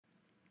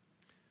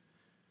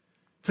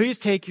Please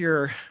take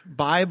your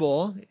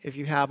Bible, if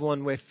you have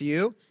one with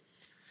you,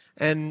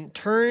 and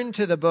turn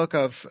to the book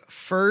of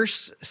 1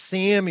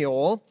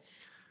 Samuel,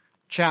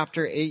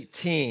 chapter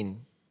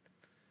 18.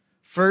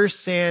 1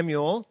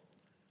 Samuel,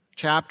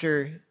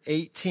 chapter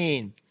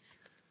 18.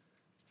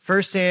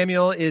 1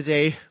 Samuel is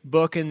a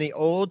book in the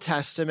Old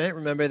Testament.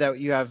 Remember that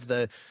you have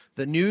the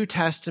New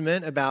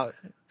Testament about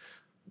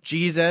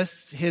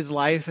Jesus, his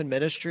life and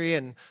ministry,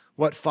 and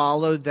what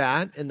followed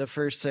that in the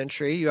first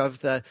century. You have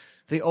the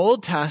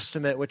Old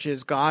Testament, which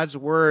is God's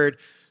word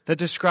that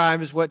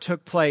describes what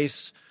took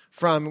place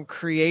from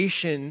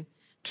creation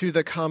to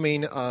the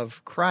coming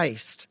of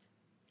Christ.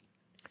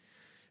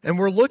 And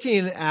we're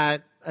looking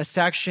at a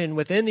section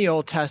within the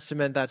Old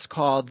Testament that's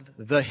called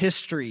the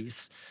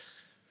Histories.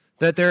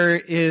 That there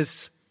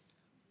is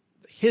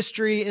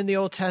history in the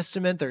Old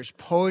Testament, there's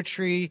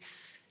poetry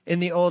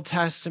in the Old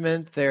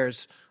Testament,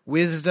 there's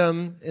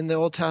wisdom in the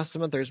Old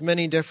Testament, there's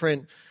many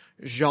different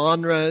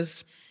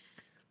genres.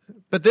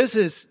 But this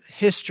is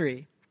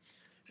history.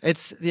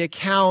 It's the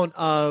account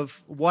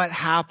of what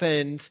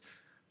happened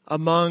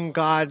among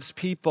God's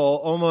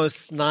people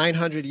almost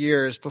 900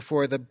 years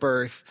before the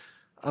birth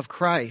of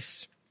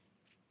Christ.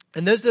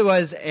 And this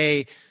was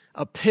a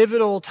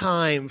pivotal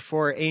time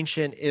for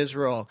ancient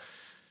Israel,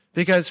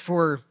 because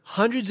for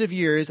hundreds of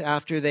years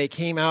after they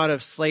came out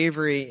of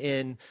slavery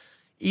in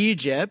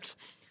Egypt,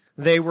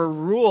 they were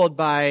ruled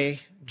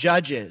by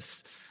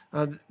judges.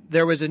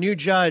 There was a new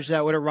judge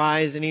that would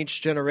arise in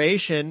each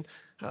generation,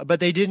 but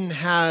they didn't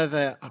have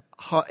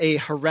a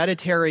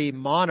hereditary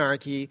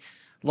monarchy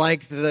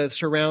like the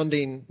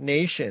surrounding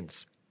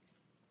nations.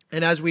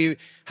 And as we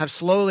have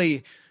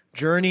slowly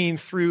journeyed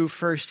through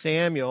 1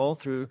 Samuel,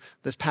 through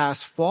this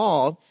past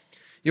fall,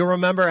 you'll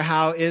remember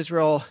how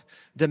Israel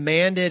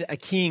demanded a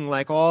king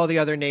like all the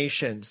other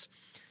nations.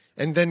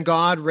 And then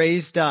God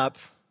raised up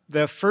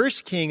the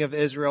first king of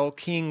Israel,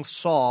 King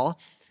Saul.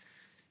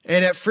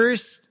 And at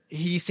first,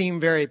 he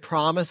seemed very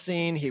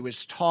promising. He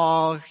was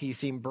tall. He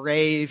seemed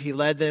brave. He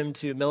led them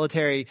to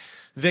military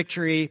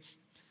victory.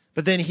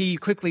 But then he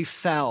quickly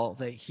fell.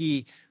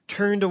 He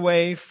turned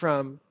away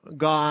from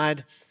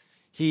God.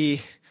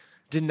 He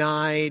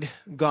denied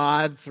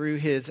God through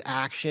his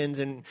actions.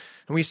 And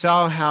we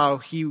saw how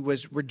he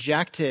was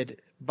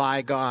rejected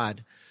by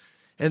God.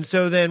 And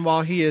so then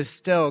while he is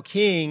still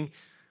king,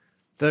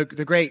 the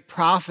great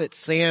prophet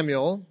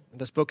Samuel,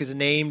 this book is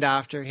named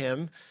after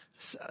him,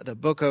 the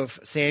book of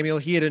Samuel,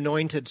 he had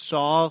anointed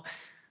Saul,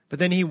 but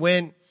then he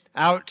went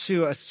out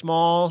to a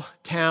small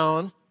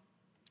town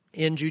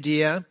in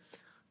Judea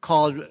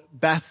called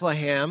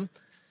Bethlehem,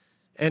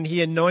 and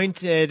he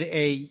anointed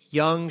a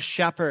young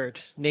shepherd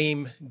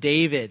named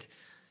David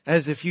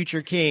as the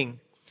future king.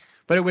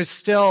 But it was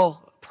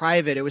still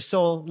private. It was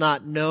still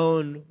not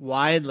known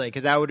widely,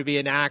 because that would be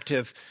an act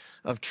of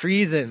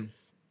treason.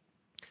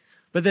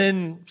 But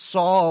then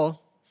Saul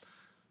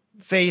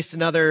faced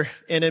another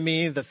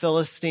enemy, the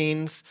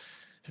Philistines.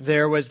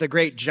 There was the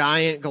great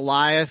giant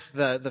Goliath,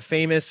 the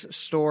famous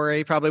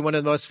story, probably one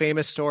of the most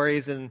famous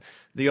stories in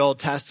the Old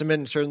Testament,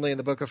 and certainly in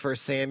the book of 1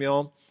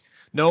 Samuel.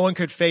 No one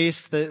could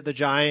face the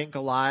giant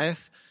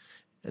Goliath.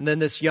 And then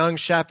this young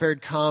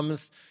shepherd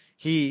comes.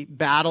 He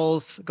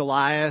battles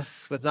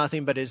Goliath with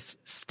nothing but his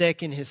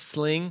stick and his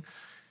sling.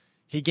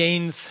 He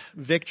gains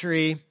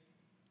victory.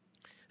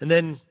 And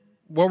then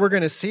what we're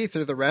going to see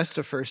through the rest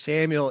of 1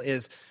 Samuel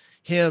is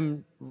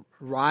him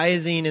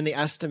rising in the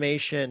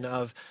estimation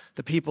of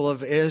the people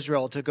of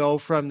Israel to go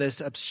from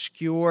this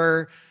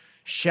obscure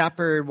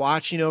shepherd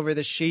watching over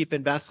the sheep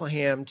in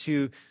Bethlehem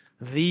to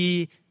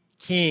the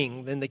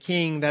king, and the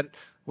king that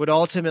would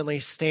ultimately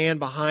stand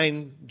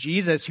behind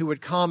Jesus, who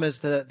would come as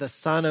the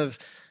son of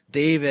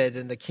David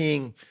and the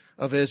king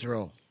of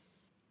Israel.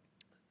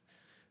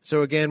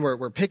 So again,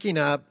 we're picking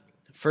up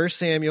 1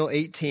 Samuel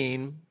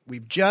 18.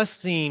 We've just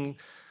seen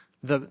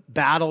the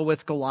battle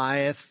with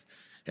Goliath,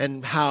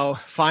 and how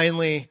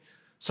finally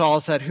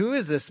Saul said, "Who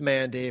is this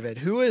man David?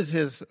 Who is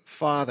his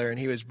father?" And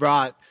he was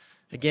brought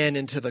again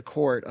into the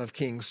court of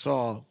King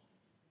Saul.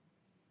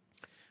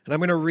 And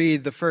I'm going to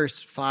read the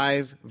first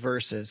 5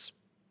 verses.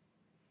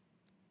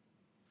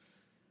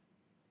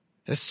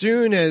 As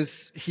soon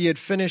as he had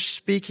finished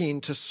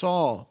speaking to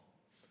Saul,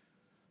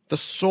 the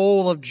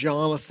soul of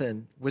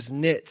Jonathan was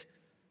knit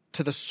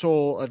to the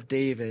soul of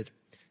David,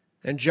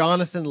 and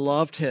Jonathan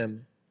loved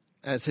him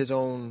as his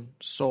own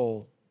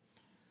soul.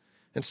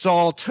 And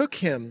Saul took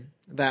him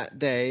that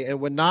day and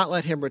would not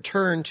let him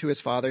return to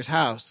his father's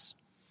house.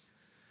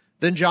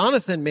 Then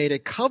Jonathan made a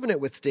covenant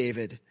with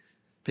David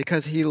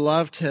because he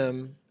loved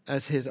him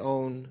as his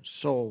own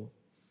soul.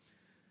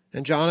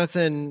 And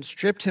Jonathan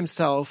stripped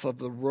himself of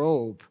the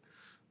robe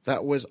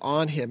that was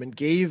on him and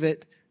gave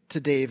it to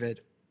David,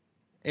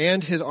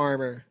 and his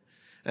armor,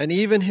 and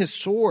even his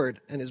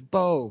sword and his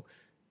bow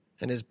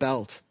and his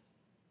belt.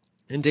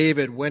 And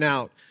David went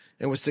out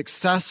and was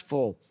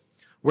successful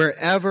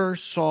wherever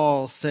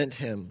Saul sent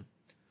him,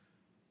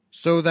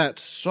 so that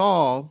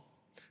Saul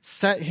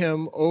set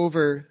him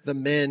over the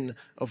men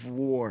of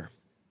war.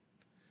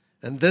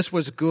 And this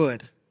was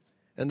good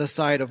in the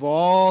sight of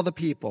all the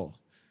people,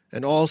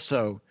 and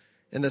also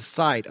in the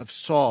sight of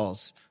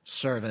Saul's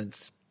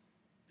servants.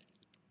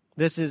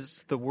 This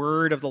is the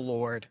word of the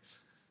Lord.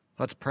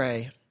 Let's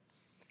pray.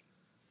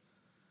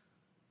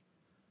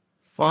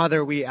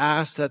 Father, we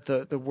ask that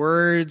the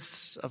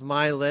words of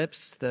my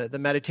lips, the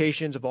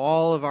meditations of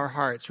all of our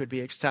hearts would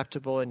be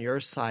acceptable in your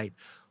sight,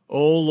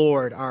 O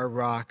Lord, our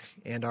rock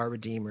and our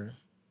Redeemer.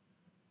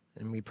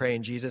 And we pray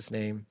in Jesus'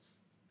 name,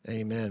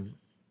 amen.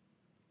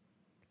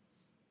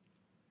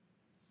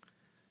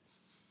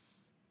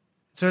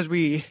 So as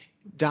we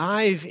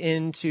dive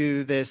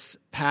into this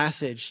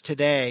passage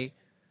today,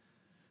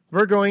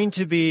 we're going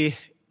to be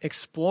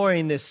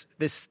exploring this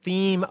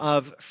theme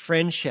of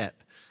friendship.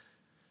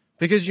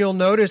 Because you'll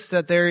notice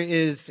that there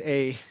is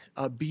a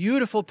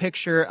beautiful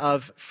picture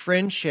of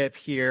friendship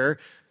here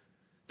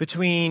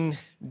between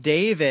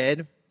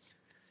David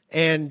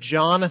and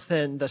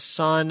Jonathan, the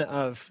son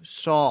of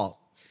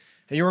Saul.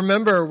 And you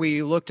remember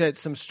we looked at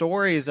some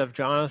stories of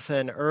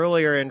Jonathan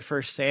earlier in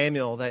 1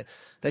 Samuel that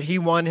he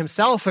won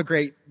himself a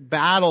great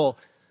battle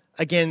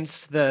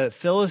against the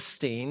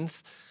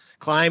Philistines,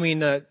 climbing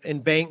the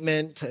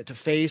embankment to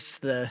face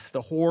the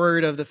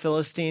horde of the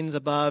Philistines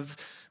above,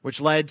 which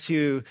led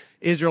to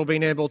Israel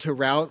being able to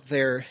rout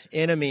their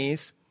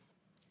enemies.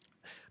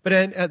 But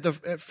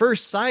at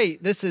first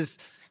sight, this is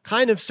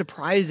kind of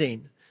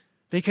surprising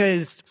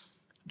because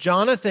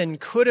Jonathan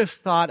could have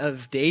thought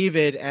of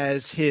David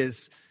as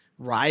his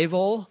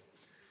rival.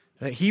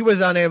 He was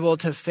unable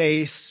to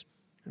face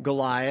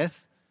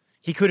Goliath.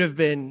 He could have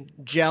been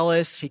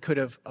jealous. He could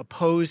have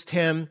opposed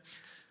him.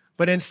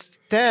 But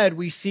instead,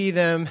 we see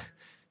them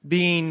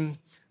being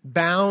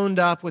bound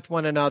up with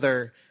one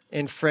another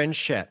in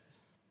friendship.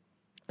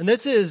 And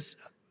this is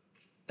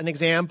an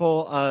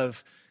example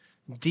of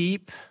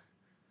deep,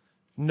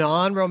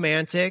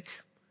 non-romantic,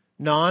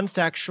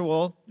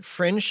 non-sexual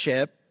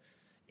friendship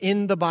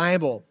in the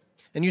Bible.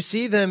 And you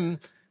see them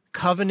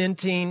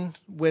covenanting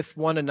with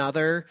one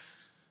another,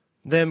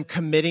 them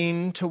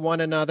committing to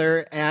one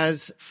another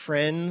as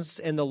friends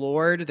in the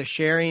Lord, the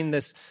sharing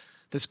this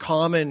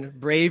common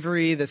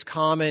bravery, this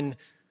common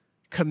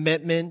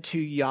commitment to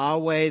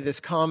Yahweh, this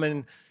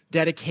common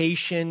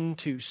dedication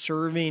to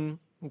serving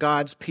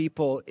God's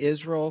people,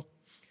 Israel.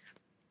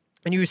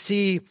 And you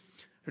see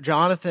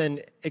Jonathan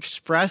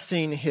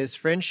expressing his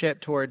friendship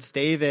towards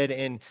David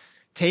and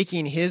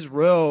taking his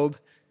robe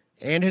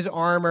and his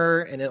armor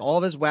and all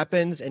of his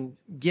weapons and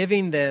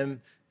giving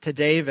them to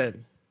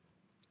David.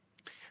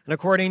 And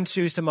according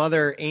to some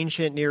other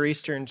ancient Near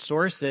Eastern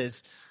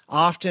sources,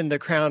 often the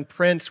crown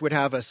prince would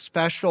have a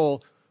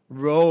special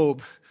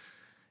robe.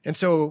 And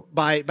so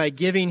by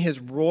giving his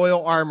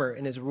royal armor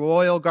and his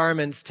royal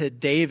garments to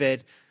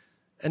David,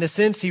 in a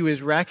sense, he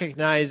was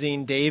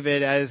recognizing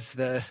David as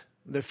the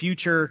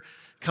future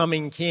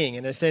coming king.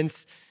 In a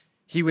sense,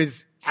 he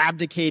was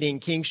abdicating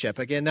kingship.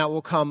 Again, that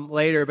will come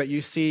later, but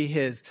you see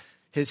his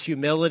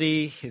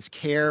humility, his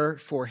care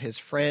for his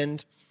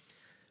friend.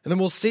 And then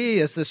we'll see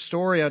as the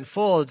story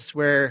unfolds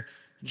where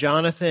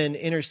Jonathan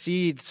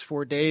intercedes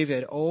for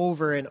David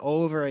over and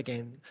over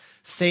again,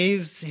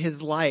 saves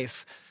his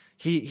life.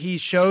 He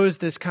shows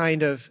this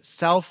kind of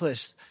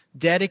selfless,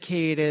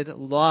 dedicated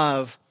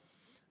love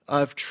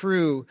of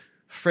true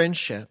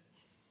friendship.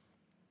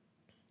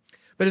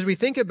 But as we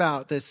think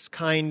about this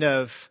kind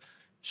of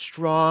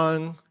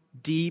strong,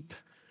 deep,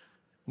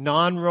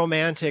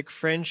 non-romantic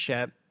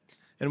friendship,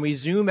 and we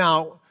zoom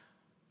out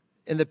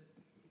in the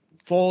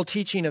full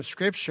teaching of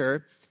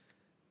Scripture,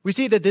 we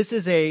see that this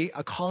is a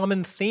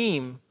common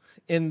theme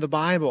in the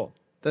Bible,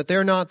 that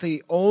they're not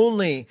the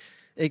only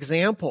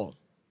example.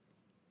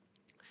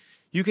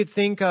 You could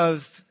think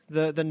of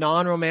the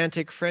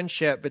non-romantic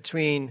friendship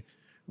between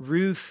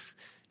Ruth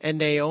and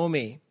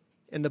Naomi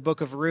in the book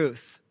of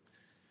Ruth.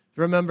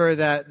 Remember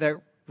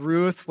that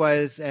Ruth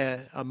was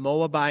a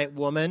Moabite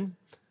woman,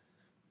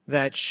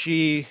 that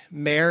she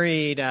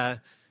married an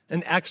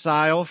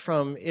exile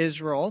from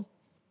Israel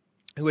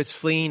who was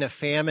fleeing a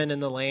famine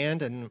in the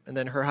land, and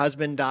then her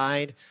husband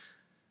died,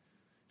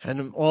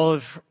 and all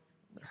of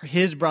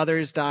his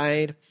brothers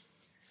died,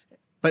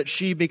 but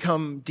she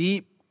became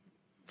deep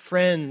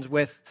friends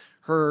with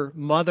her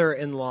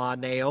mother-in-law,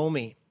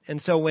 Naomi.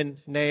 And so when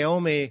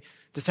Naomi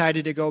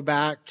decided to go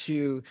back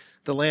to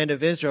the land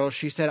of Israel,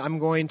 she said, I'm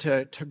going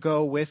to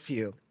go with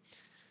you.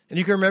 And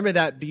you can remember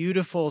that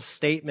beautiful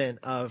statement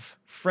of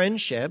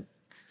friendship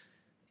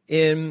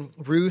in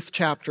Ruth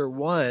chapter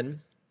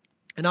 1.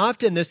 And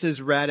often this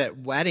is read at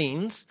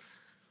weddings,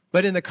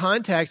 but in the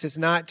context, it's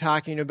not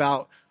talking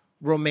about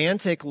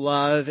romantic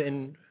love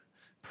in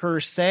per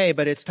se,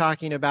 but it's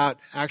talking about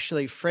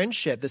actually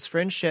friendship, this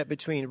friendship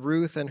between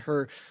Ruth and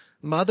her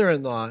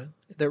mother-in-law,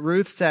 that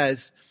Ruth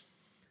says,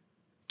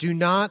 do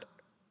not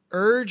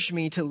urge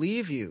me to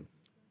leave you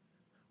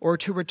or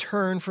to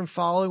return from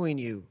following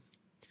you.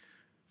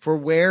 For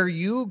where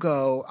you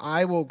go,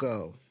 I will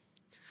go,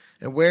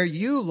 and where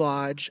you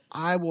lodge,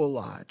 I will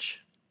lodge.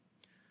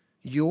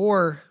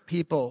 Your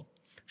people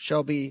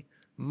shall be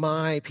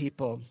my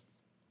people,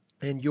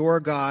 and your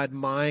God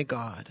my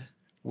God.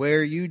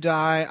 Where you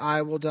die,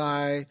 I will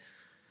die,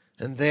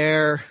 and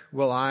there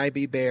will I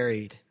be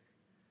buried.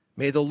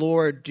 May the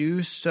Lord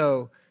do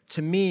so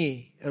to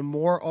me and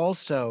more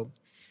also,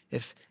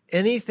 if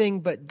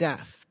anything but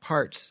death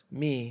parts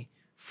me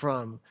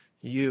from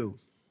you."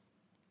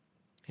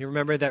 You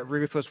remember that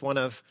Ruth was one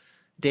of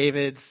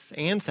David's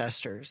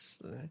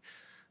ancestors,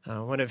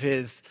 one of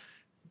his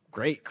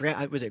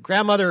was it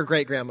grandmother or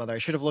great-grandmother? I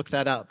should have looked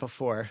that up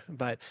before.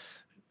 But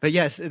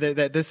yes,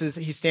 that this is,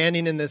 he's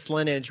standing in this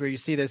lineage where you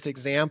see this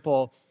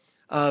example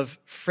of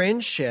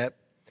friendship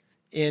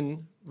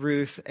in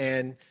Ruth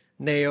and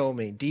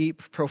Naomi,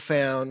 deep,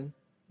 profound,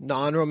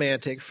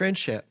 non-romantic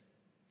friendship.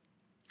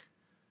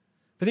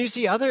 But then you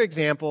see other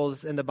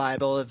examples in the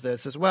Bible of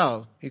this as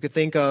well. You could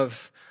think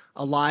of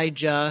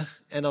Elijah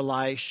and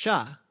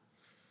Elisha.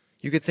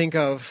 You could think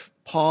of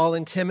Paul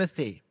and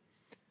Timothy.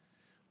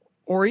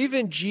 Or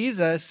even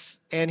Jesus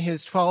and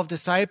his 12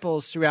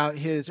 disciples throughout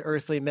his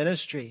earthly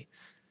ministry.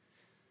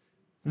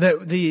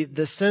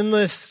 The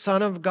sinless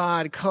Son of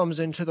God comes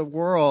into the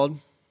world,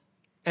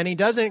 and he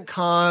doesn't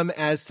come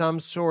as some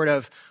sort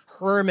of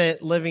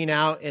hermit living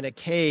out in a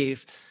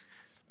cave,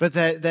 but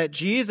that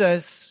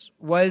Jesus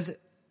was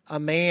a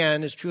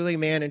man, is truly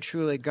man and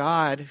truly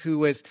God, who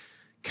was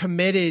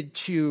committed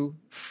to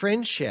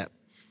friendship,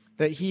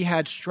 that he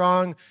had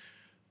strong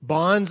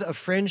bonds of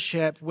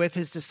friendship with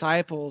his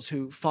disciples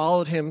who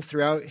followed him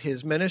throughout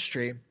his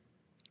ministry.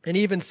 And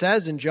he even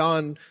says in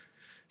John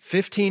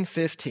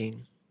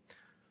 15:15,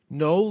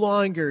 "No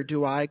longer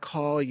do I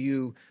call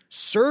you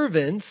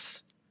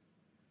servants,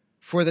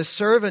 for the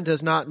servant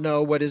does not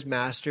know what his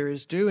master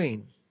is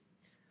doing.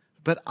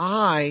 But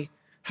I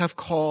have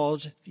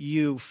called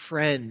you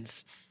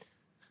friends."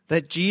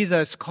 That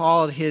Jesus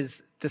called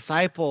his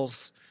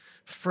disciples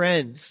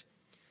friends.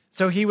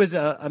 So he was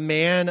a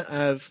man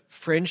of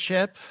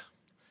friendship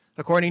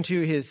according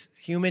to his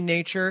human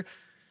nature,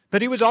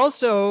 but he was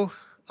also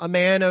a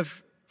man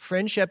of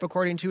friendship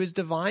according to his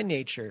divine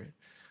nature.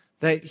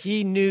 That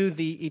he knew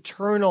the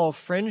eternal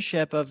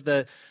friendship of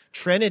the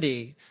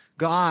Trinity,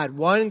 God,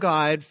 one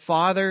God,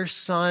 Father,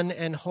 Son,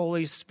 and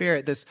Holy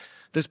Spirit.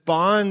 This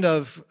bond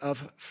of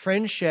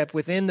friendship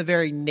within the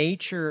very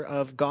nature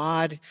of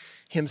God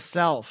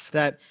himself.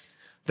 That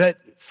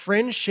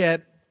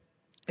friendship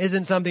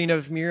isn't something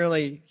of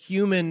merely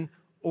human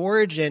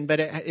origin, but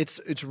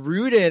it's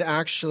rooted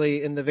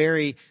actually in the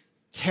very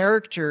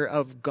character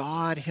of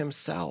God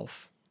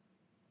himself.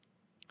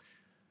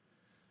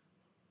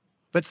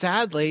 But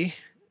sadly,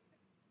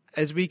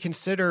 as we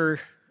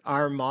consider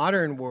our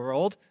modern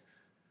world,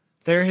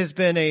 there has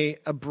been a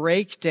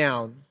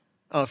breakdown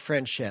of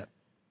friendship.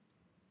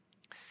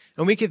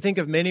 And we could think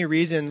of many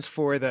reasons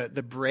for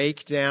the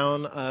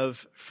breakdown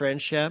of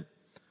friendship.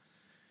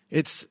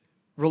 It's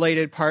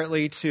related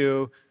partly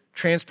to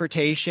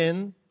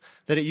transportation,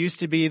 that it used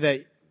to be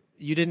that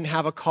you didn't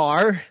have a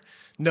car.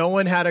 No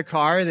one had a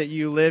car, that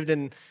you lived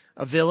in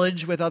a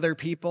village with other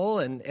people,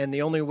 and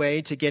the only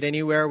way to get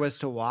anywhere was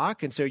to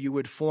walk. And so you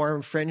would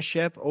form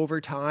friendship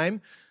over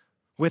time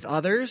with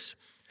others.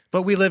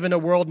 But we live in a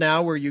world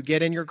now where you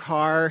get in your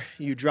car,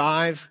 you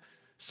drive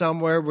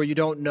somewhere where you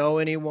don't know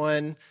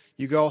anyone,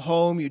 you go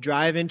home, you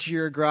drive into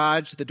your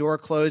garage, the door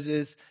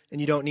closes,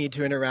 and you don't need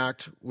to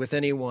interact with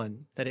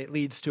anyone. That it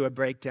leads to a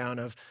breakdown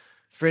of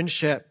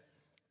friendship.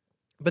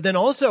 But then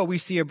also we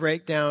see a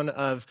breakdown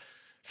of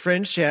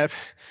friendship,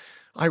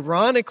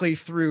 ironically,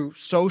 through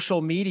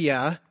social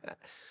media,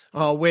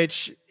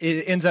 which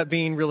ends up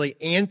being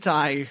really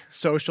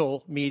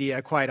anti-social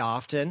media quite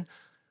often,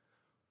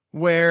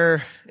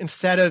 where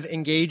instead of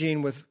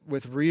engaging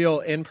with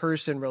real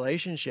in-person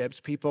relationships,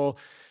 people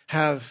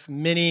have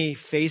many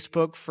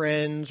Facebook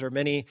friends or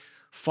many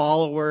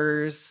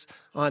followers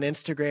on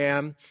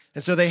Instagram.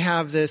 And so they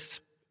have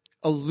this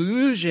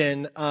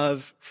illusion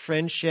of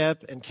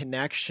friendship and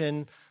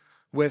connection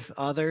with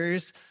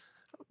others,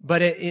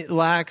 but it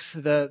lacks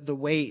the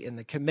weight and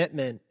the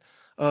commitment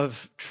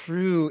of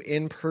true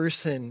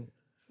in-person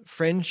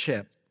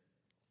friendship.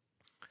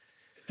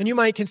 And you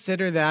might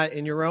consider that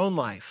in your own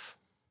life.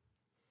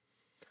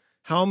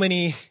 How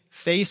many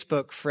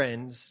Facebook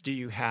friends do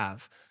you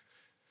have?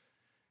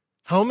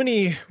 How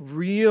many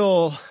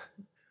real,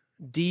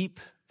 deep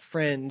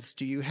friends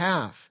do you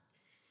have?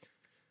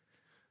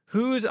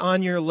 Who's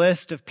on your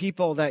list of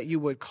people that you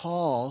would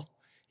call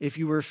if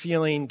you were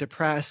feeling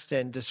depressed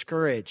and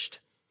discouraged?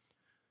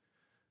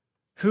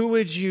 Who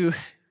would you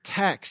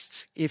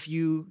text if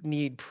you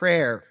need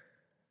prayer?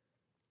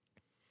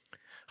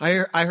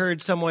 I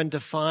heard someone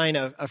define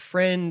a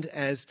friend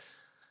as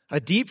a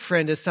deep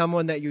friend as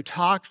someone that you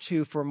talk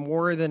to for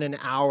more than an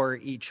hour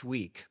each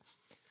week.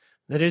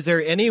 That is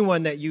there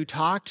anyone that you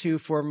talk to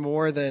for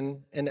more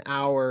than an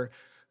hour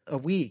a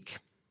week?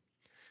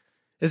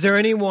 Is there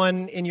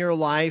anyone in your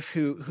life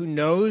who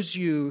knows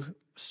you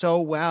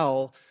so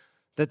well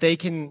that they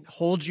can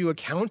hold you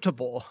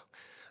accountable?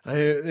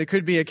 It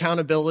could be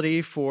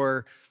accountability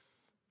for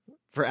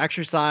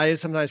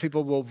exercise. Sometimes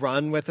people will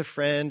run with a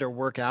friend or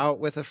work out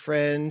with a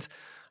friend.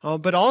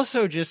 But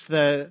also just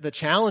the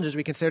challenges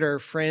we consider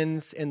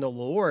friends in the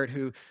Lord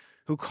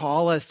who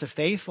call us to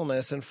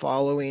faithfulness and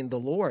following the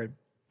Lord.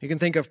 You can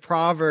think of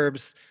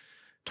Proverbs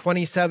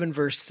 27,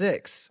 verse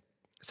 6.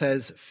 It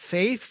says,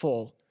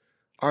 "Faithful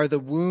are the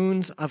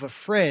wounds of a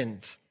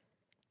friend.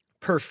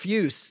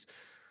 Profuse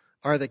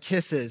are the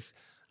kisses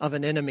of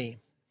an enemy."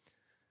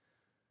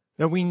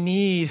 That we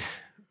need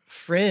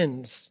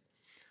friends.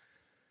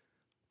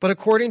 But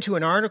according to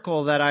an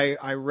article that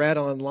I read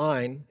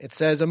online, it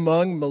says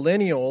among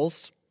millennial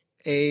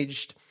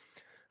aged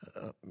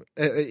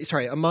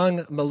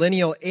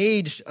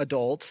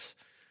adults,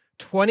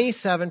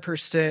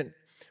 27%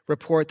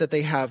 report that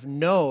they have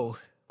no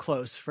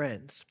close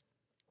friends.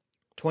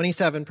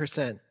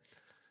 27%.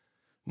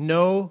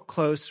 No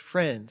close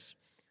friends.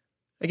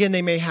 Again,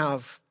 they may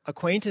have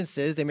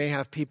acquaintances, they may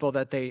have people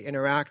that they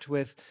interact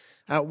with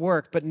at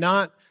work, but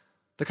not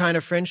the kind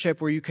of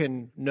friendship where you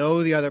can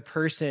know the other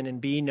person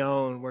and be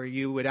known, where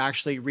you would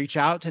actually reach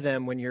out to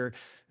them when you're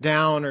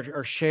down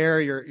or share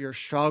your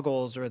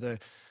struggles or the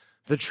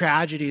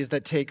tragedies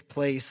that take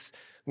place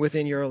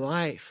within your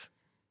life.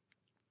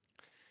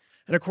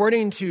 And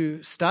according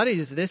to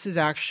studies, this is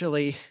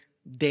actually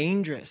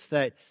dangerous,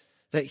 that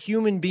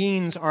human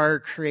beings are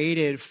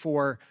created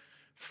for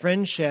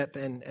friendship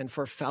and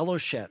for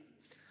fellowship.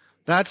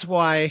 That's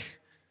why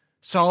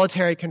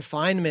solitary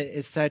confinement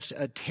is such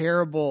a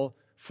terrible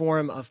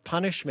form of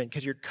punishment,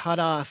 because you're cut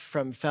off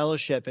from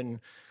fellowship and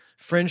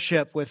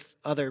friendship with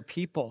other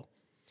people.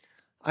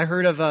 I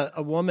heard of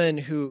a woman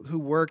who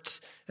worked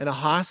in a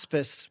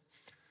hospice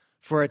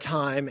for a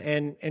time,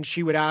 and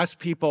she would ask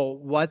people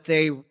what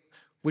they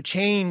would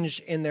change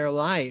in their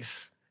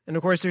life. And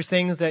of course, there's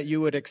things that you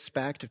would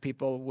expect if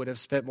people would have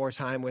spent more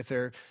time with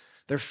their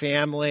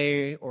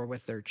family or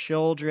with their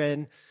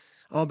children.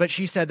 But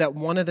she said that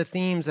one of the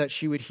themes that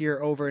she would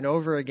hear over and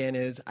over again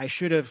is, I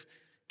should have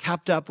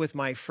kept up with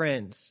my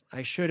friends.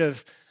 I should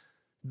have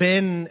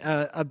been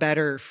a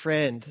better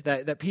friend.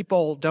 That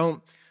people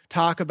don't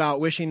talk about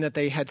wishing that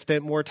they had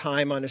spent more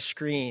time on a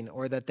screen,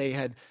 or that they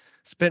had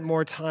spent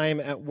more time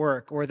at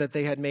work, or that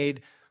they had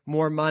made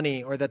more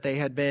money, or that they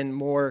had been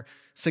more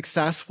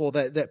successful,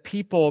 that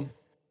people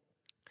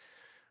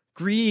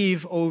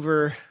grieve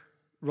over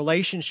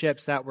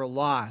relationships that were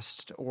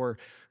lost or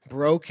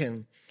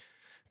broken,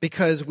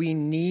 because we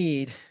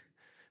need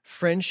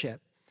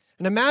friendship.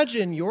 And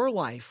imagine your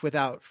life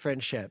without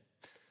friendship.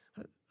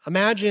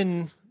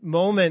 Imagine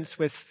moments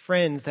with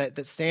friends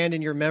that stand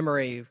in your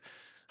memory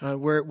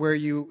where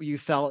you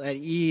felt at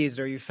ease,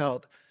 or you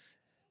felt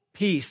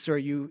peace, or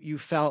you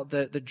felt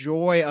the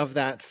joy of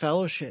that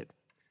fellowship.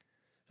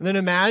 And then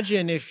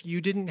imagine if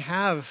you didn't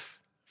have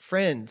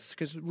friends,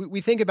 because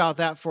we think about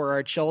that for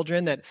our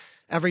children, that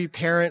every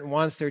parent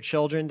wants their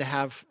children to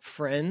have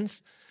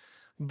friends.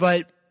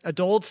 But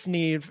adults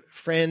need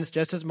friends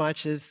just as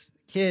much as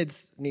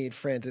kids need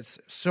friends. It's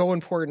so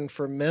important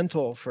for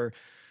mental, for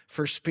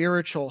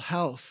spiritual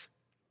health.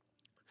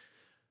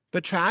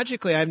 But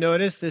tragically, I've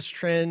noticed this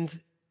trend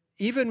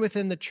even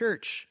within the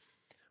church,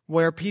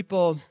 where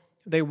people,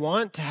 they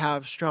want to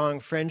have strong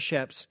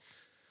friendships,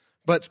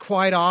 but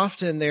quite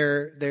often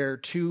they're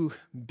too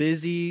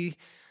busy,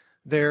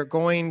 they're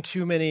going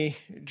too many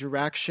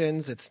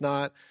directions, it's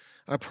not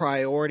a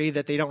priority,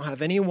 that they don't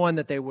have anyone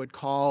that they would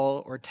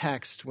call or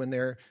text when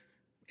they're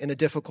in a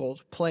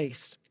difficult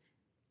place.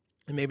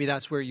 And maybe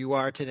that's where you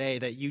are today,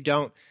 that you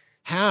don't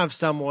have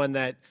someone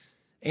that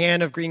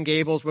Anne of Green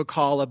Gables would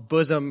call a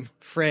bosom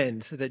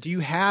friend. So that you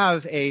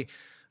have a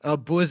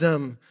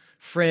bosom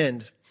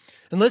friend.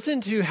 And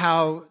listen to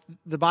how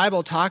the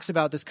Bible talks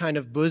about this kind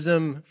of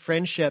bosom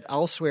friendship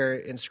elsewhere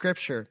in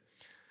Scripture.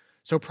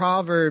 So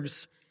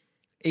Proverbs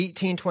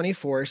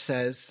 18:24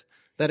 says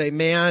that a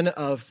man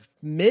of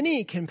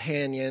many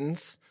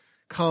companions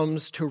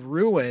comes to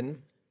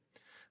ruin,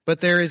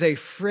 but there is a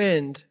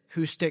friend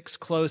who sticks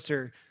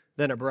closer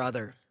than a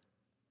brother.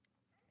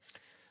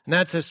 And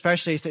that's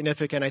especially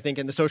significant, I think,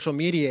 in the social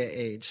media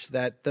age,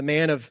 that the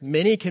man of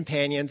many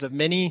companions, of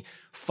many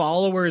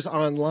followers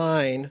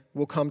online,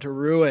 will come to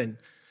ruin,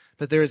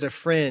 but there is a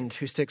friend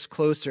who sticks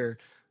closer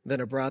than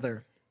a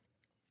brother.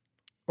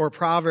 Or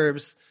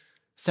Proverbs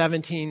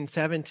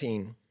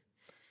 17:17.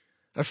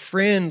 A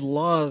friend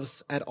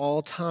loves at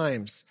all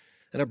times,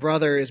 and a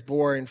brother is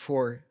born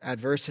for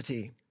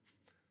adversity.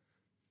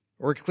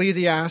 Or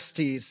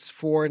Ecclesiastes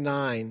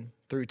 4:9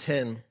 through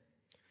 10.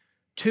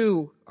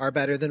 Two are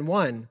better than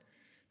one,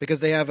 because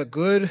they have a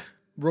good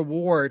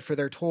reward for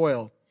their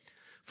toil.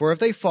 For if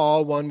they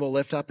fall, one will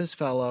lift up his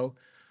fellow.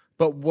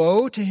 But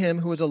woe to him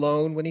who is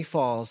alone when he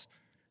falls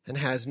and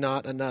has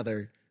not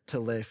another to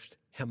lift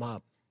him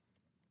up.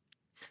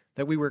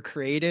 That we were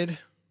created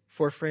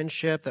for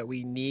friendship, that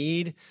we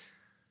need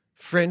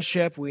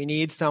friendship. We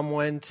need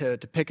someone to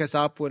pick us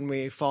up when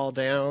we fall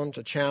down,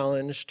 to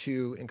challenge,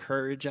 to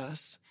encourage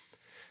us.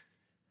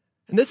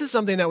 And this is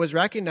something that was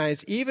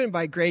recognized even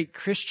by great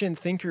Christian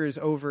thinkers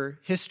over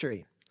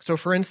history. So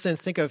for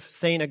instance, think of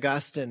St.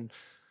 Augustine,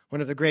 one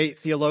of the great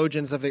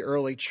theologians of the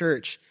early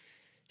church.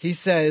 He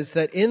says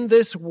that in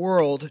this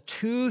world,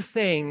 two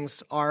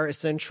things are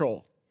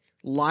essential: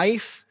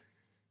 life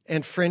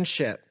and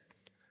friendship.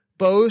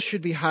 Both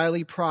should be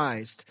highly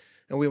prized,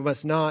 and we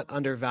must not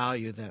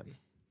undervalue them.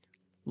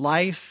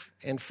 life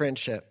and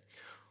friendship.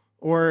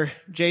 Or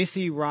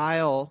J.C.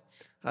 Ryle,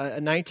 a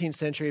 19th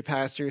century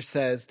pastor,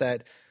 says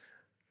that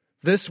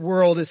this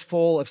world is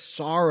full of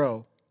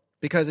sorrow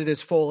because it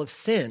is full of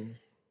sin.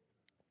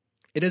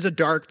 It is a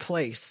dark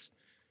place.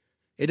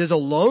 It is a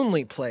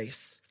lonely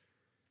place.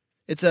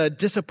 It's a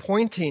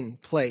disappointing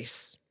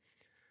place.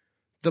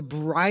 The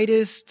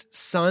brightest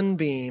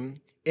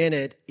sunbeam in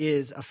it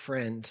is a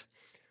friend.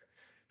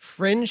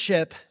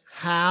 Friendship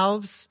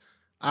halves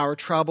our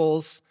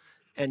troubles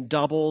and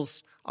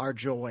doubles our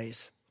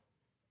joys.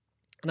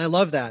 And I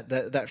love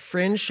that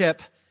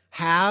friendship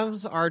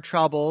halves our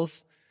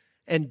troubles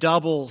and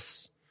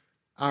doubles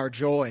our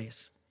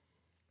joys.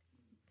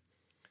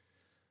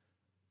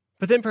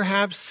 But then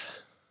perhaps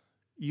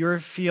you're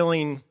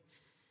feeling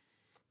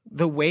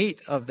the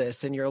weight of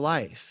this in your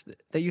life,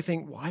 that you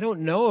think, well, I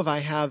don't know if I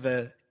have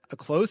a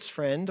close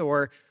friend,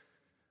 or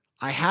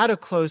I had a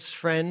close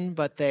friend,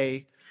 but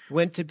they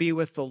went to be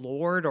with the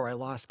Lord, or I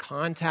lost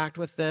contact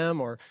with them,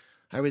 or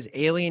I was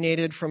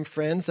alienated from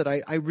friends, that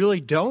I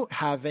really don't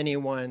have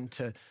anyone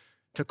to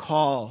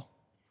call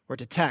or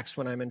to text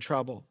when I'm in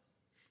trouble.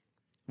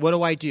 What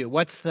do I do?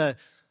 What's the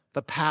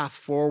path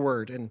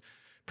forward in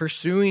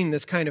pursuing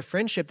this kind of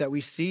friendship that we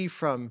see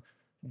from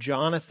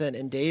Jonathan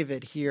and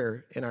David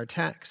here in our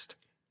text?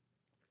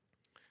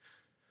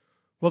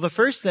 Well, the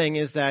first thing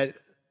is that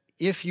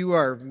if you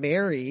are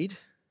married,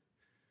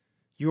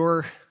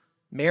 your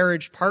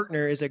marriage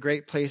partner is a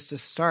great place to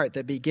start.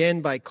 That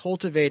begin by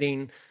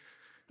cultivating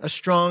a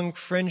strong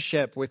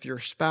friendship with your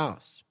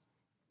spouse.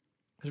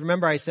 Because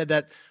remember, I said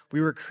that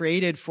we were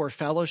created for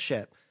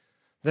fellowship.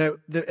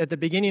 At the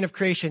beginning of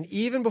creation,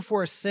 even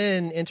before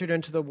sin entered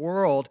into the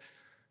world,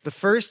 the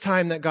first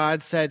time that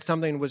God said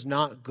something was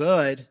not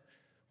good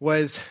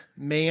was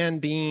man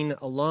being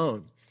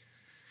alone.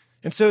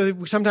 And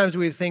so sometimes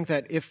we think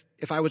that if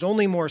I was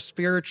only more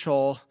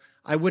spiritual,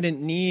 I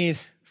wouldn't need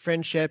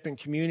friendship and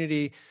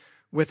community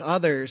with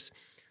others.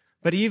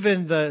 But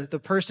even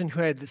the person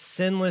who had the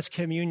sinless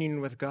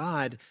communion with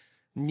God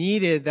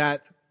needed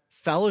that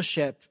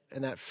fellowship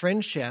and that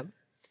friendship.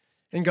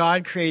 And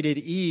God created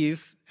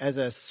Eve as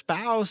a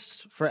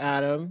spouse for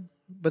Adam,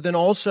 but then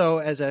also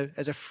as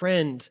a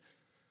friend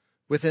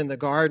within the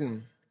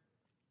garden.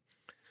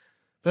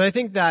 But I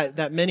think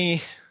that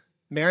many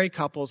married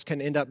couples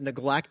can end up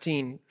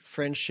neglecting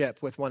friendship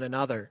with one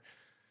another,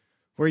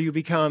 where you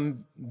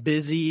become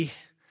busy,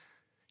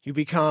 you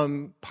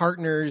become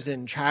partners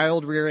in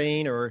child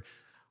rearing, or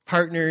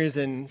partners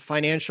in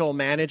financial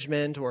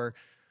management, or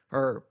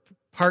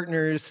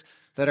partners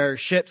that are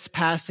ships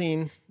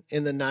passing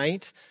in the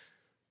night,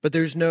 but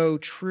there's no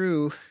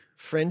true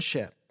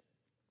friendship.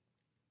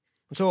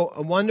 And so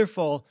a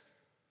wonderful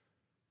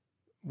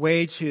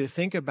way to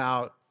think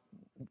about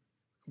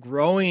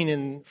growing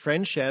in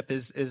friendship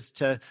is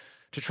to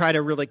try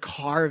to really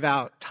carve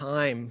out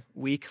time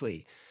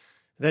weekly.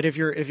 That if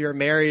you're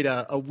married,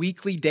 a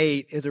weekly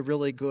date is a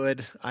really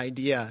good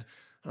idea.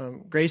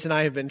 Grace and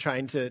I have been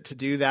trying to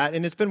do that,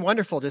 and it's been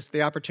wonderful, just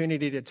the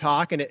opportunity to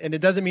talk. And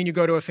it doesn't mean you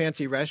go to a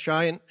fancy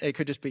restaurant. It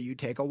could just be you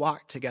take a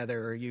walk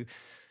together, or you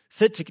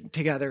sit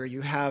together, or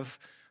you have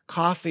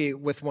coffee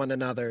with one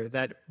another.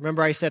 That,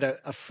 remember I said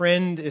a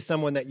friend is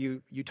someone that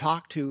you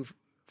talk to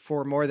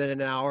for more than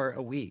an hour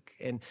a week.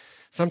 And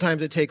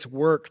sometimes it takes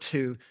work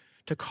to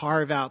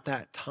carve out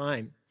that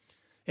time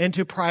and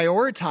to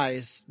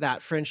prioritize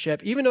that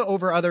friendship, even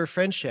over other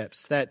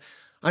friendships. That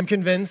I'm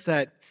convinced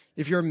that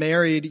if you're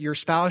married, your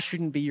spouse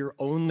shouldn't be your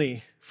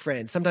only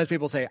friend. Sometimes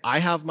people say, I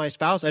have my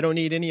spouse, I don't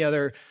need any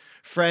other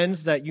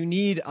friends. That you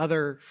need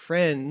other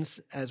friends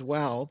as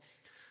well.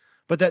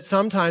 But that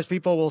sometimes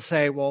people will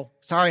say, well,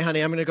 sorry,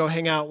 honey, I'm going to go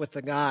hang out with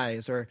the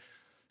guys. Or,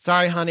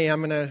 sorry, honey,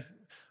 I'm going to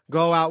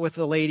go out with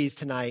the ladies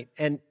tonight.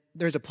 And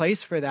there's a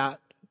place for that,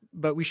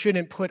 but we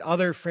shouldn't put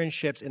other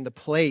friendships in the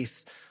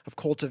place of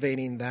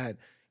cultivating that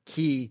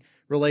key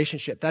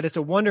relationship. That is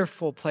a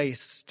wonderful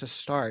place to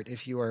start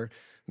if you are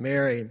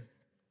married.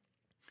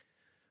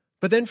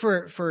 But then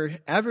for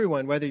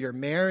everyone, whether you're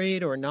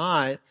married or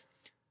not,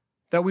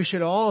 that we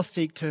should all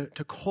seek to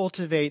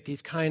cultivate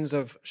these kinds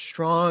of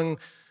strong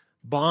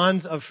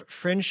bonds of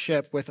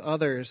friendship with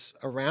others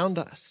around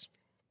us.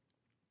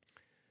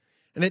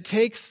 And it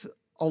takes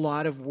a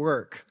lot of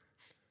work.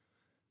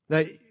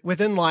 That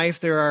within life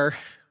there are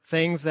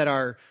things that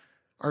are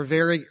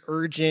very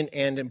urgent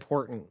and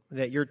important,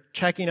 that you're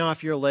checking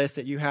off your list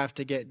that you have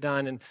to get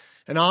done.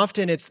 And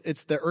often it's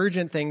the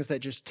urgent things that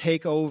just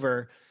take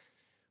over.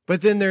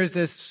 But then there's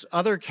this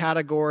other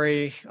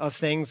category of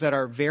things that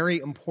are very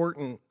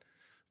important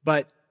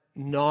but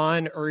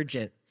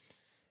non-urgent.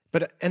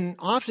 And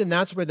often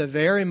that's where the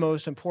very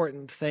most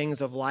important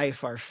things of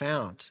life are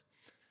found.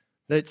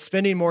 That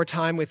spending more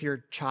time with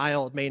your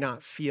child may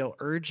not feel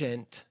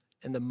urgent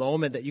in the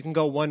moment, that you can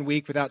go 1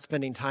 week without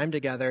spending time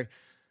together.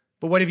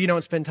 But what if you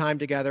don't spend time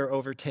together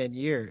over 10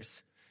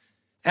 years?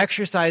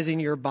 Exercising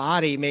your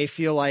body may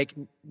feel like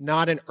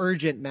not an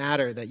urgent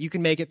matter, that you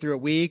can make it through a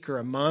week or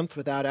a month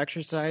without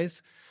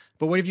exercise.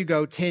 But what if you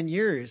go 10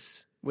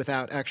 years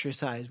without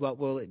exercise? What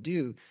will it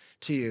do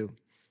to you?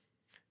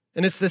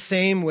 And it's the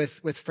same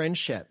with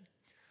friendship,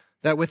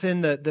 that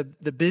within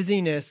the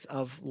busyness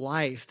of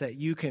life, that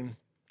you can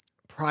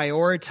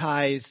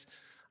prioritize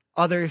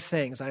other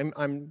things.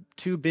 I'm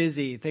too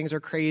busy. Things are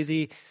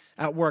crazy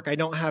at work. I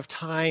don't have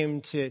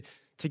time to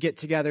get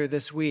together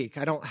this week.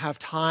 I don't have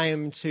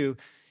time to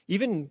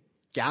even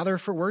gather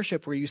for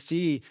worship where you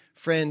see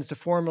friends, to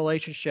form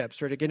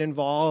relationships or to get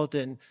involved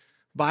in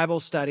Bible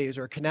studies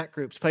or connect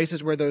groups,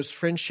 places where those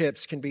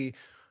friendships can be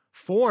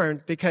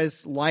formed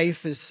because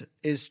life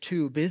is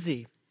too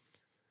busy.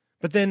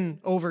 But then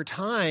over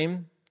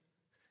time,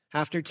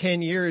 after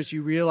 10 years,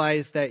 you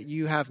realize that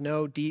you have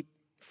no deep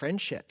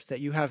friendships, that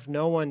you have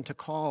no one to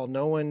call,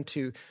 no one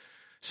to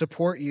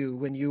support you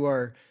when you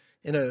are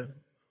in a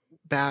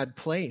bad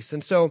place.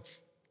 And so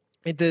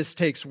this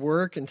takes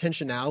work,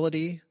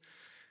 intentionality,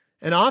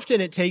 and often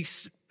it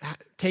takes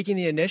taking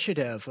the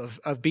initiative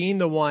of being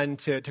the one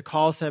to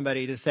call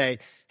somebody to say,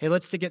 hey,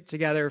 let's get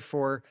together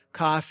for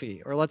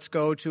coffee, or let's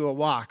go to a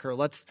walk, or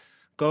let's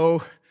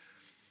go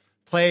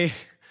play,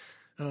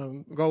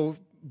 go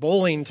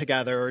bowling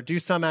together, or do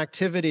some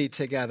activity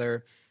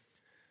together.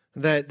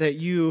 That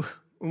you,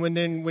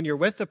 when you're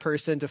with the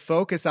person, to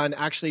focus on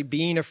actually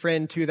being a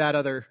friend to that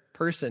other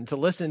person, to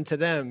listen to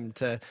them,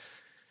 to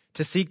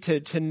seek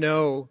to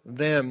know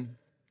them.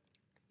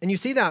 And you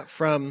see that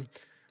from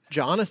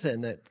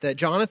Jonathan, that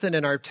Jonathan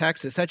in our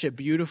text is such a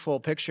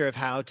beautiful picture of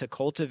how to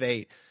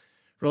cultivate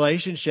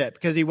relationship,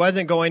 because he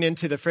wasn't going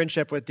into the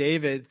friendship with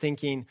David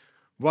thinking,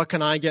 what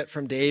can I get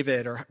from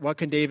David, or what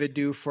can David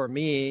do for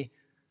me?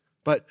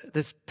 But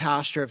this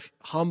posture of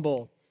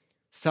humble,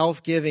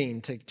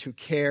 self-giving, to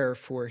care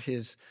for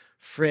his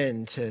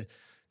friend, to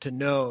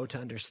know, to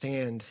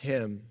understand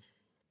him.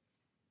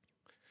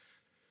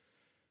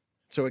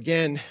 So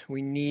again,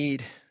 we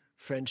need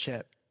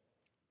friendship.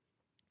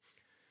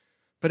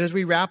 But as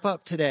we wrap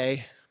up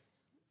today,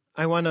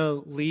 I want to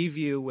leave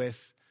you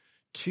with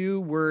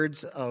 2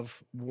 words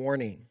of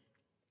warning.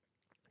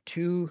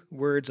 2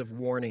 words of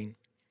warning.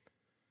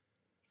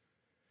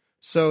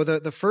 So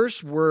the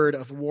first word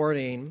of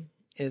warning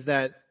is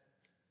that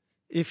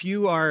if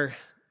you are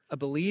a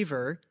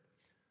believer,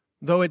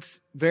 though it's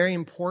very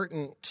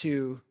important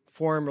to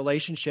form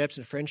relationships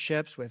and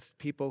friendships with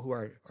people who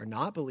are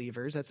not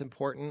believers, that's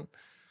important,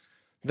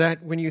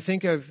 that when you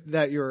think of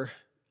that your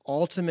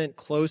ultimate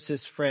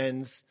closest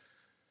friends,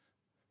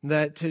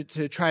 that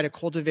to try to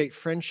cultivate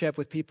friendship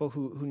with people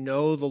who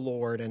know the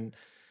Lord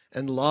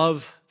and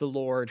love the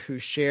Lord, who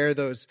share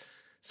those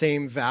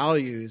same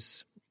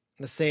values,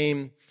 the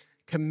same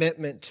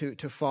commitment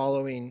to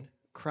following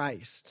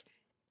Christ.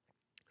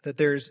 That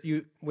there's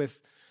you with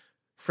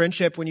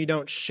friendship, when you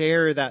don't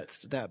share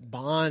that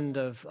bond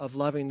of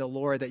loving the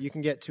Lord, that you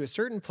can get to a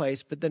certain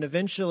place, but then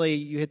eventually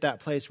you hit that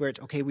place where it's,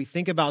 okay, we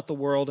think about the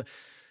world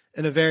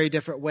in a very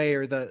different way,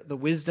 or the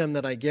wisdom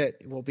that I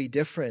get will be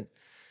different.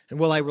 And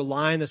will I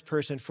rely on this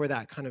person for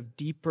that kind of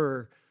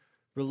deeper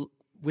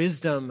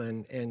wisdom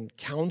and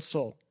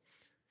counsel?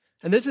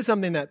 And this is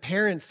something that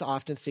parents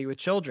often see with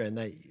children,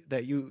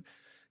 that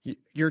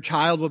your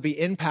child will be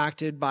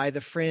impacted by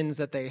the friends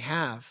that they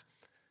have.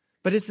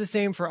 But it's the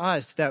same for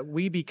us, that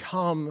we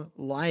become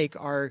like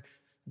our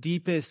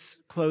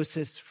deepest,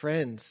 closest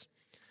friends.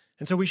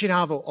 And so we should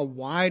have a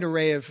wide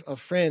array of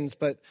friends,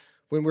 but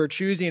when we're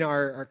choosing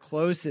our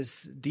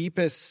closest,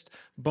 deepest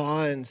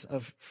bonds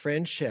of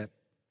friendship,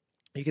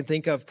 you can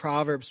think of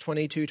Proverbs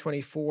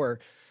 22:24,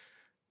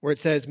 where it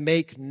says,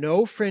 make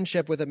no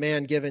friendship with a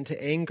man given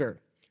to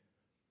anger,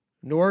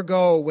 nor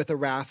go with a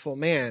wrathful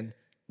man,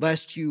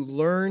 lest you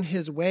learn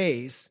his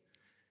ways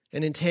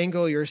and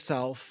entangle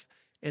yourself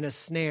in a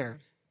snare.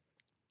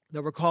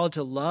 That we're called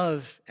to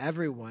love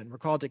everyone. We're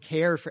called to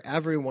care for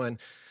everyone.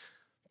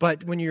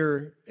 But when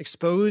you're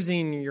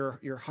exposing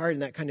your heart in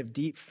that kind of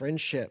deep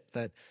friendship,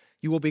 that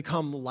you will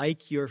become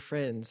like your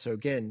friends. So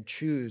again,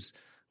 choose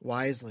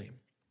wisely.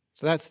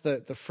 So that's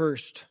the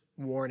first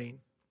warning.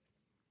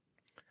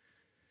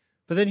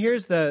 But then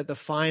here's the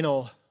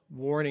final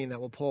warning that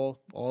will pull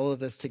all of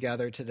this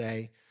together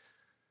today.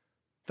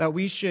 That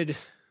we should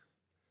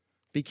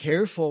be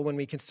careful when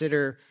we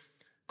consider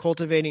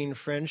cultivating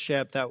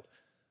friendship,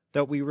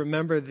 that we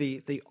remember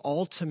the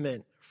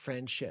ultimate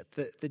friendship.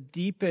 The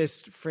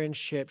deepest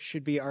friendship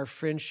should be our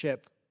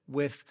friendship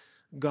with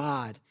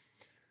God.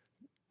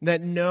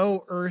 That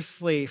no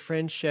earthly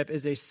friendship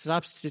is a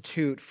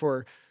substitute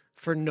for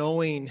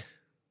knowing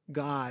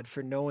God,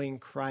 for knowing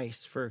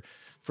Christ,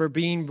 for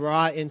being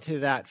brought into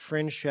that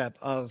friendship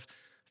of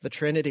the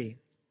Trinity.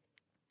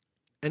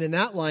 And in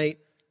that light,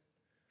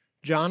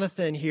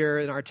 Jonathan here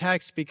in our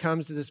text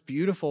becomes this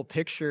beautiful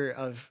picture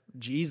of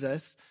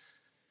Jesus,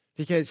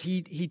 because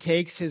he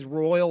takes his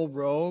royal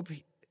robe,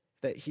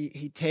 that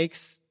he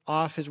takes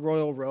off his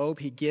royal robe,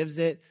 he gives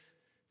it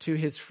to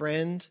his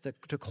friend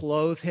to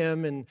clothe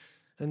him in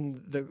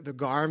the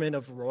garment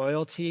of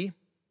royalty.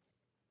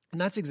 And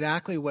that's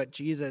exactly what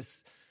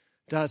Jesus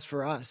does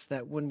for us,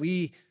 that when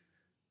we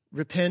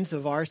repent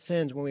of our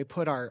sins, when we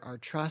put our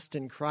trust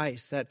in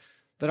Christ, that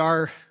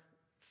our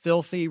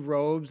filthy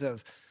robes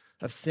of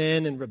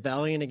sin and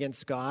rebellion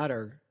against God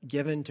are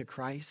given to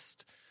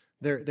Christ,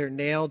 They're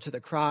nailed to the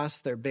cross.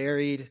 They're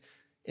buried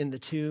in the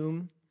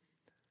tomb.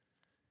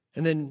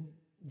 And then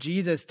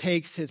Jesus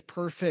takes his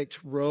perfect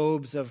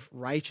robes of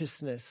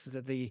righteousness,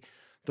 the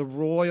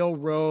royal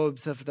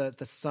robes of the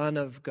Son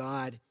of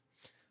God,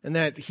 and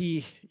that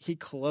he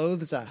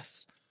clothes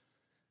us.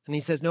 And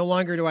he says, no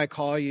longer do I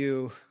call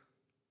you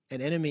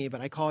an enemy,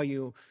 but I call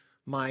you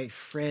my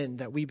friend,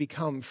 that we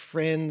become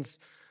friends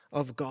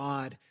of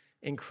God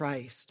in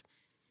Christ.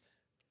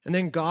 And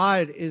then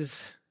God is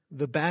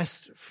the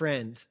best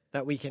friend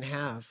that we can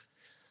have.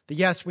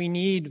 Yes, we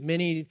need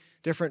many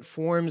different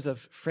forms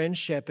of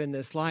friendship in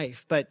this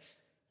life, but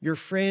your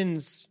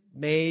friends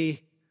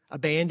may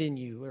abandon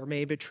you or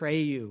may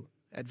betray you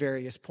at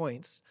various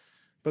points.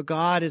 But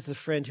God is the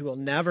friend who will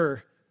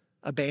never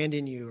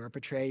abandon you or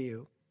betray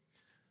you.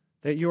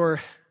 That your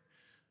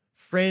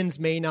friends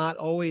may not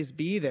always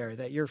be there,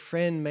 that your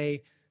friend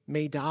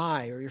may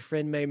die or your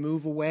friend may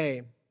move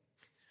away.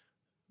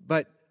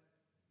 But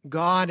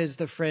God is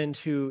the friend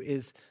who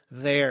is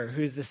there,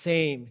 who's the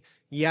same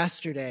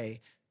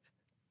yesterday,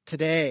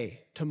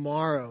 today,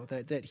 tomorrow,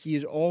 that he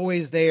is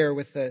always there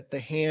with the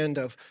hand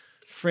of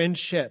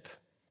friendship.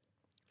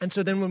 And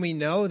so then when we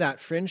know that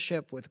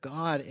friendship with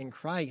God in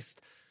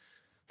Christ,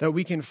 that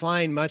we can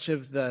find much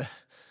of the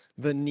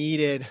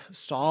needed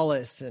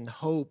solace and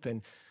hope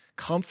and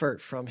comfort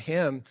from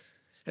him.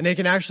 And it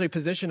can actually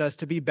position us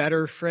to be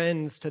better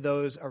friends to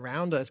those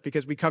around us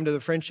because we come to the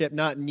friendship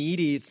not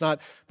needy. It's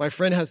not, my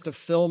friend has to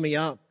fill me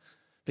up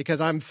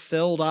because I'm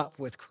filled up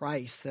with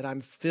Christ, that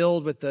I'm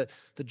filled with the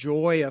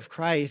joy of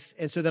Christ.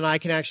 And so then I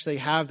can actually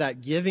have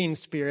that giving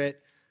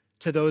spirit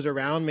to those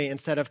around me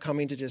instead of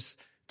coming to just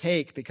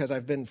take because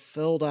I've been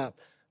filled up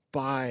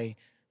by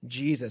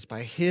Jesus,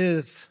 by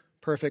his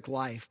perfect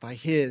life, by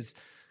his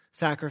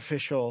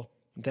sacrificial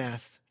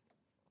death.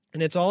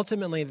 And it's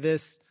ultimately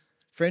this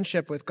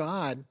friendship with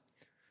God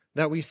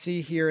that we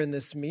see here in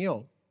this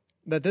meal.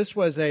 That this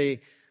was a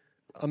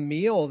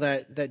meal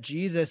that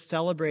Jesus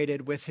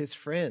celebrated with his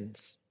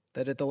friends.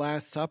 That at the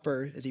Last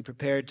Supper, as he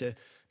prepared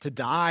to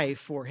die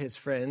for his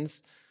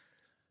friends,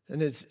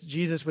 and as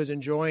Jesus was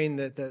enjoying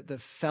the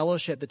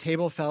fellowship, the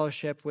table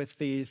fellowship with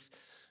these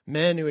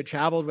men who had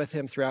traveled with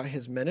him throughout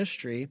his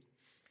ministry,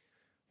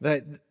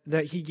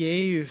 that he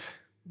gave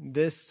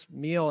this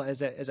meal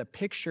as a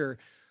picture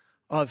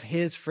of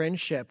his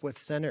friendship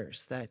with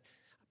sinners, that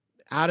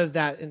out of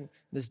that, in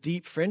this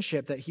deep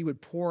friendship, that he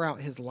would pour out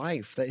his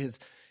life, that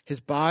his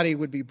body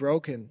would be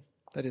broken,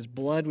 that his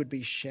blood would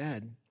be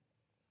shed.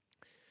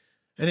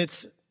 And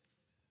it's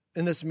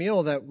in this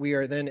meal that we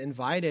are then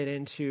invited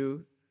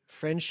into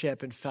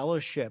friendship and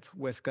fellowship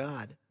with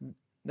God.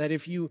 That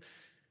if you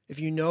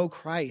know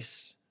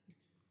Christ,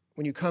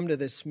 when you come to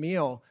this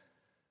meal,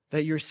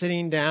 that you're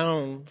sitting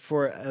down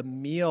for a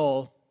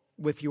meal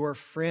with your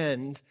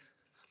friend,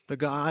 the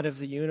God of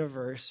the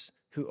universe,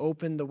 who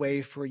opened the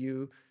way for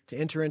you to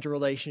enter into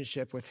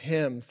relationship with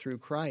him through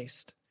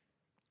Christ.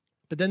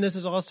 But then this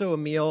is also a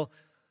meal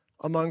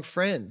among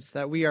friends,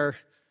 that we are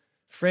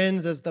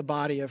friends as the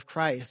body of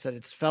Christ, that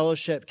it's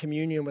fellowship,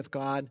 communion with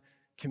God,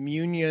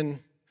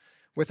 communion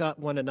with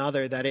one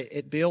another, that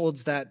it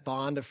builds that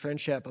bond of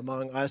friendship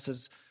among us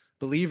as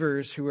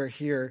believers who are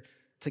here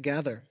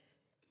together.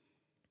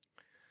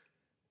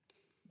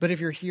 But if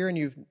you're here and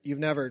you've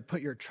never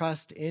put your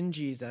trust in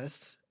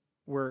Jesus,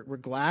 we're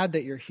glad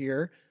that you're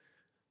here,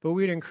 but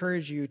we'd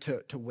encourage you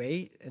to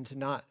wait and to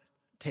not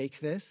take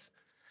this.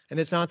 And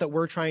it's not that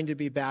we're trying to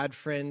be bad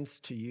friends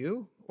to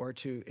you or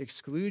to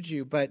exclude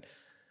you, but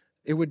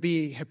it would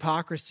be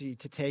hypocrisy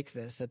to take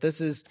this, that this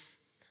is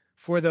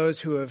for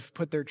those who have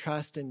put their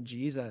trust in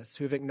Jesus,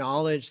 who have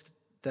acknowledged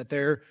that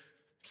they're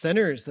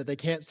sinners, that they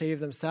can't save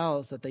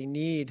themselves, that they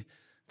need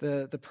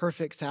the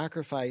perfect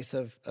sacrifice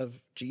of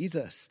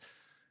Jesus,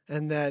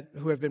 and that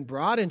who have been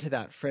brought into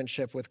that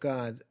friendship with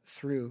God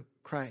through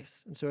Christ.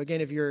 And so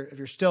again, if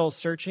you're still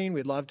searching,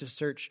 we'd love to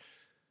search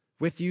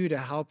with you to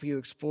help you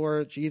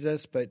explore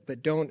Jesus,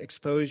 but don't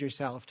expose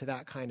yourself to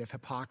that kind of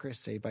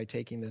hypocrisy by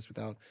taking this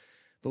without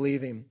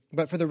believing.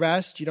 But for the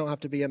rest, you don't have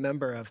to be a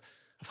member of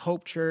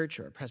Hope Church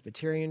or a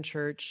Presbyterian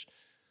church,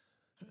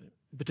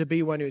 but to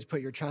be one who's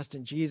put your trust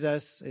in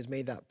Jesus, has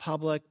made that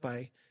public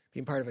by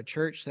being part of a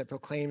church that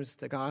proclaims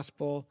the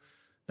gospel,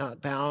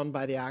 not bound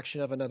by the action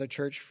of another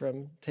church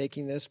from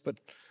taking this, but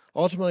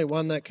ultimately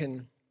one that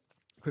can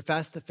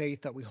profess the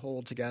faith that we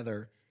hold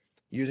together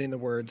using the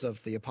words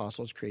of the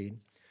Apostles' Creed.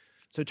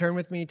 So turn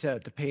with me to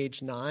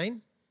page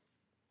 9,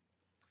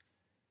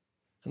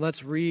 and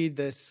let's read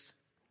this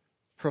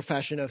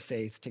profession of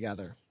faith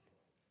together.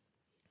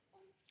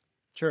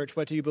 Church,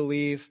 what do you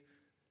believe?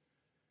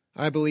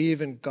 I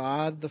believe in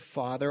God the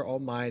Father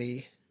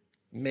Almighty,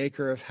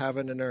 maker of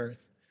heaven and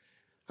earth.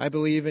 I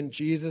believe in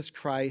Jesus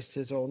Christ,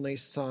 his only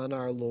Son,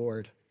 our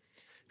Lord,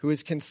 who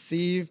was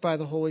conceived by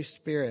the Holy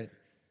Spirit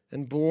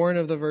and born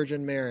of the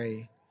Virgin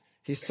Mary.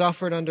 He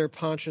suffered under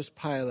Pontius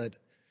Pilate,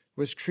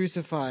 was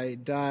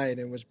crucified, died,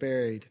 and was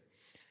buried.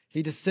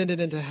 He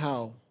descended into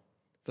hell.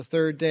 The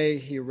third day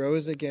he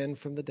rose again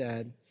from the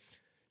dead.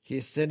 He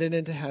ascended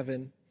into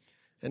heaven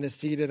and is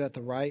seated at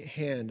the right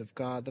hand of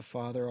God the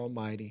Father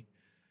Almighty.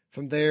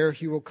 From there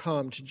he will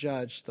come to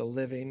judge the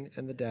living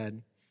and the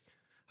dead.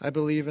 I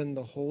believe in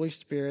the Holy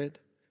Spirit,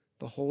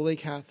 the Holy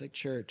Catholic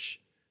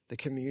Church, the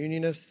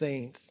communion of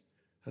saints,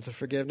 of the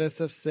forgiveness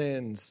of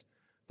sins,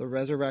 the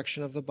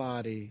resurrection of the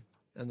body,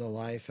 and the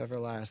life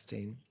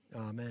everlasting.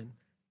 Amen.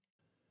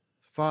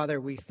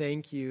 Father, we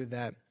thank you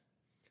that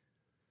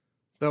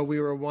though we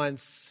were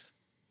once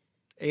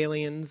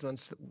aliens,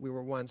 we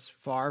were once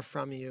far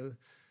from you,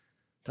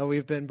 though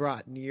we've been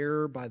brought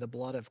near by the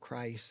blood of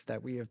Christ,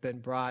 that we have been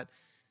brought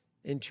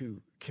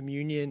into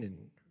communion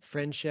and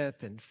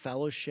friendship and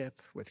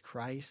fellowship with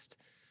Christ,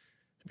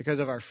 because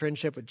of our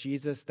friendship with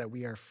Jesus, that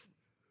we are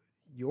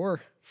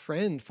your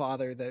friend,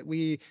 Father, that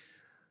we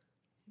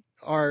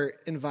are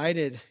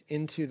invited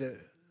into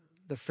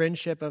the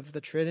friendship of the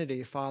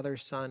Trinity, Father,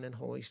 Son, and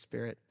Holy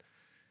Spirit.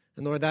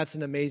 And Lord, that's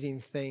an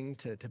amazing thing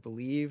to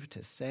believe,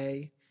 to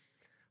say.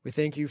 We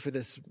thank you for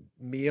this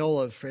meal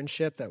of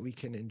friendship that we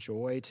can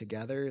enjoy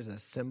together as a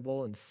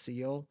symbol and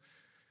seal.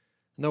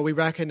 And though we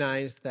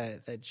recognize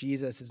that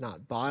Jesus is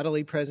not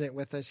bodily present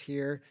with us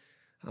here,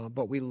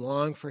 but we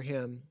long for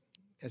him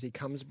as he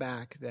comes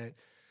back, that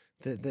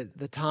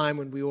the time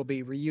when we will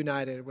be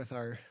reunited with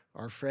our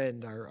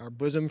friend, our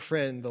bosom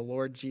friend, the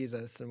Lord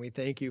Jesus. And we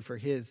thank you for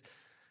his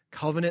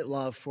covenant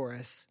love for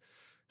us,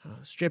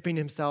 stripping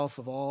himself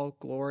of all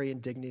glory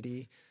and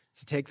dignity,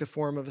 to take the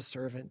form of a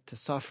servant, to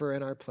suffer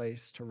in our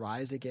place, to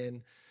rise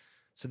again,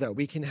 so that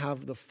we can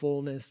have the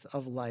fullness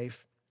of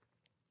life.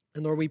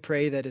 And Lord, we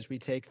pray that as we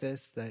take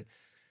this, that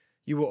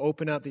you will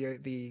open up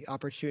the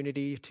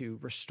opportunity to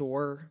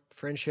restore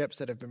friendships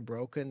that have been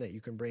broken, that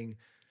you can bring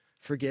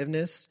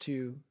forgiveness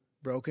to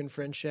broken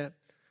friendship.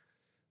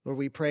 Lord,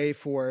 we pray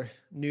for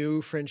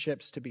new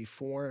friendships to be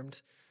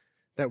formed,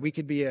 that we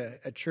could be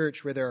a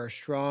church where there are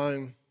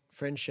strong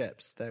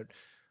friendships,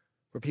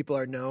 where people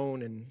are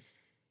known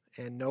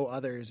and know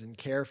others and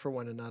care for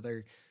one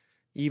another,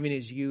 even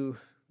as you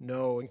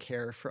know and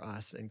care for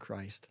us in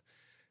Christ.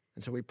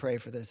 And so we pray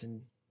for this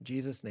in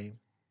Jesus' name.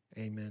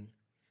 Amen.